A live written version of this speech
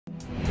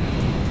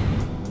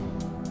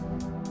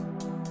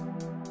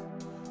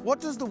What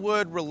does the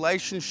word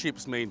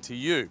relationships mean to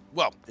you?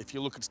 Well, if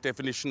you look its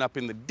definition up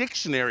in the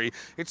dictionary,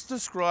 it's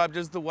described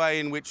as the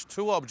way in which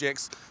two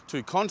objects,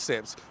 two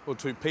concepts, or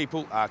two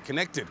people are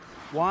connected.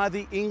 Why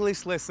the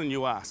English lesson,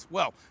 you ask?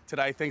 Well,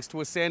 today, thanks to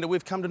Asander,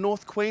 we've come to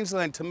North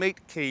Queensland to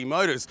meet Key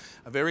Motors,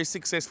 a very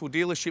successful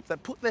dealership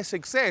that put their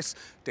success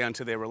down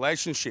to their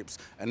relationships,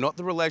 and not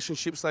the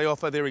relationships they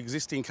offer their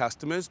existing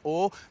customers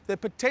or their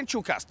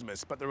potential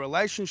customers, but the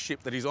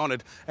relationship that is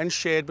honoured and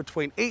shared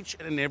between each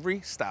and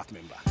every staff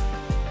member.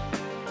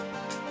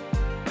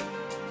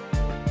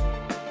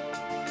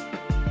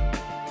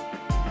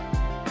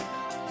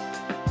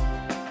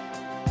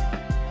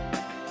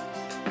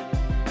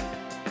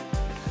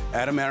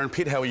 Adam, Aaron,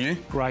 Pitt, how are you?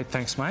 Great,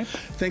 thanks, mate.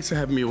 Thanks for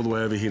having me all the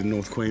way over here to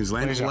North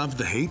Queensland. Pleasure. Love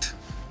the heat.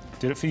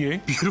 Did it for you.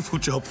 Beautiful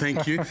job,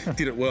 thank you.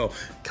 Did it well.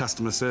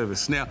 Customer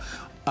service. Now,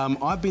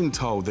 I've been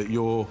told that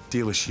your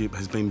dealership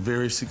has been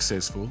very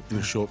successful in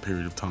a short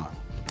period of time.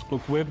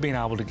 Look, we've been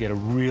able to get a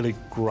really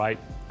great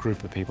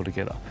group of people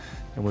together,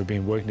 and we've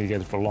been working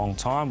together for a long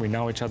time. We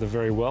know each other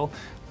very well.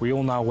 We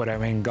all know what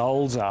our end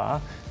goals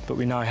are, but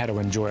we know how to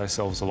enjoy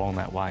ourselves along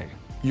that way.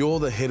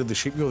 You're the head of the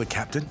ship, you're the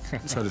captain,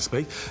 so to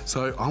speak.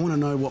 So I want to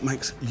know what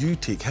makes you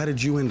tick. How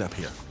did you end up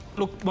here?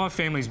 Look, my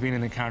family's been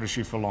in the car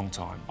industry for a long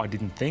time. I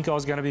didn't think I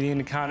was going to be in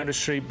the car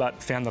industry,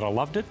 but found that I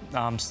loved it.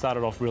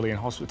 Started off really in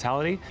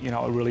hospitality. You know,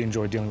 I really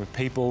enjoy dealing with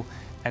people,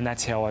 and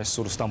that's how I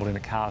sort of stumbled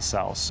into car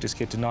sales. Just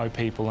get to know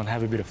people and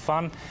have a bit of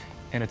fun,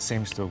 and it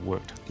seems to have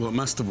worked. Well, it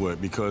must have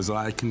worked, because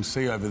I can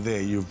see over there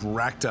you've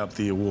racked up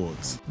the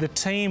awards. The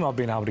team I've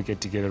been able to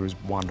get together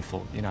is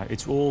wonderful. You know,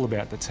 it's all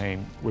about the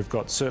team. We've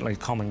got certainly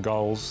common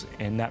goals,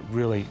 and that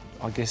really,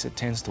 I guess, it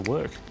tends to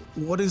work.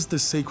 What is the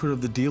secret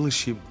of the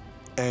dealership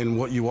and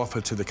what you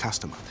offer to the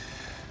customer?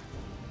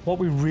 What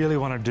we really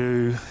want to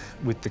do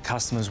with the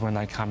customers when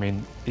they come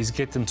in is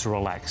get them to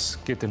relax,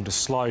 get them to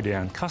slow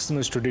down.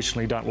 Customers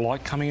traditionally don't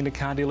like coming into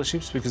car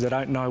dealerships because they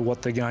don't know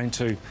what they're going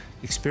to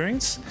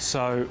experience.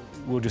 So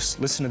we'll just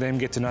listen to them,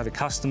 get to know the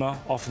customer,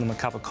 offer them a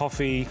cup of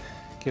coffee,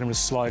 get them to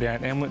slow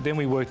down, and then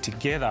we work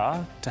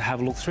together to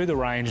have a look through the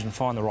range and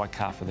find the right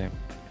car for them.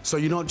 So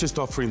you're not just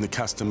offering the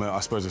customer,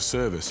 I suppose, a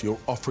service, you're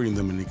offering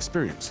them an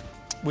experience.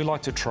 We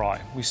like to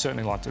try. We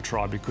certainly like to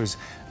try, because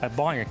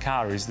buying a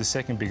car is the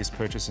second biggest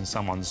purchase in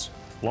someone's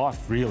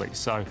life, really.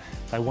 So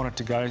they want it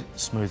to go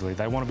smoothly.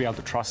 They want to be able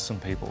to trust some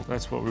people.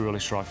 That's what we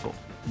really strive for.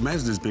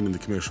 Mazda's been in the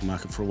commercial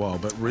market for a while,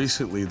 but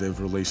recently they've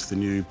released the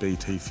new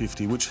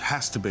BT50, which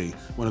has to be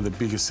one of the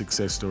biggest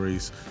success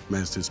stories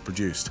Mazda's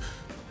produced.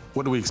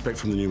 What do we expect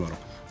from the new model?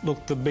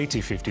 Look, the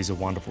BT50 is a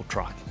wonderful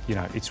truck. You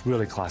know, it's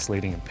really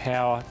class-leading in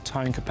power,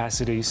 towing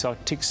capacity, so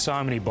it ticks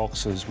so many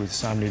boxes with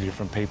so many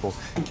different people.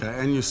 OK,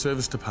 and your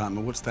service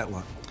department, what's that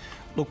like?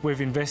 Look,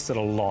 we've invested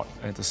a lot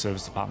at the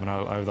service department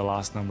over the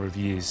last number of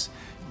years.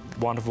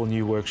 Wonderful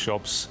new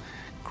workshops,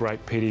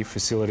 great PD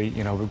facility.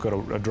 You know, we've got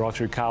a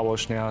drive-through car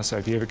wash now, so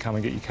if you ever come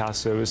and get your car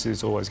serviced,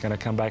 it's always going to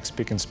come back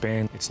spick and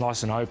span. It's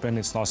nice and open,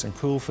 it's nice and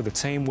cool for the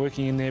team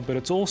working in there, but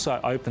it's also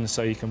open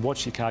so you can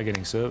watch your car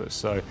getting serviced,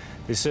 so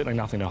there's certainly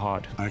nothing to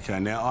hide. OK,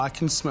 now I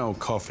can smell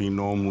coffee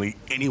normally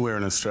anywhere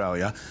in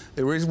Australia.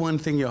 There is one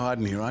thing you're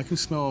hiding here. I can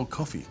smell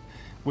coffee.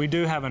 We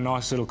do have a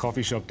nice little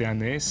coffee shop down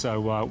there,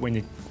 so when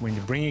you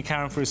bring your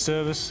car in for a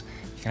service,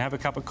 you can have a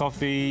cup of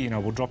coffee, you know,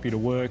 we'll drop you to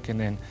work and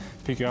then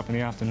pick you up in the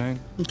afternoon.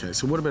 OK,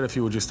 so what about if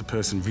you were just a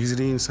person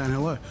visiting and saying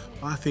hello?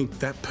 I think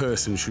that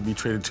person should be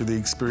treated to the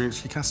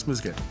experience your customers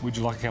get. Would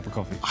you like a cup of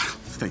coffee?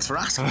 Thanks for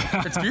asking.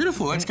 It's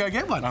beautiful. Let's go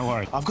get one. No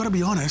worries. I've got to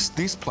be honest,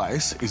 this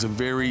place is a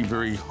very,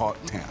 very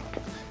hot town.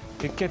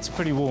 It gets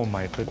pretty warm,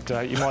 mate,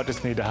 but you might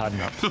just need to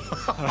harden up.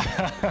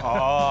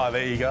 Oh,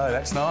 there you go.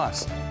 That's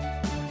nice.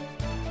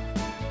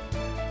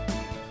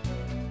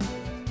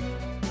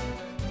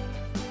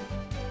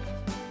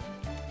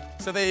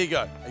 So there you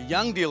go, a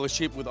young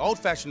dealership with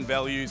old-fashioned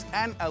values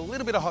and a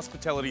little bit of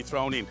hospitality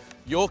thrown in.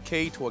 Your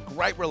key to a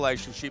great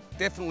relationship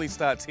definitely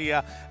starts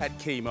here at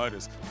Key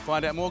Motors. To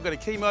find out more, go to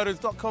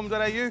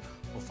keymotors.com.au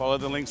or follow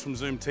the links from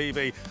Zoom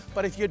TV.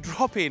 But if you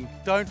drop in,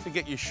 don't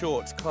forget your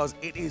shorts, because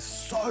it is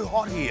so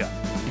hot here.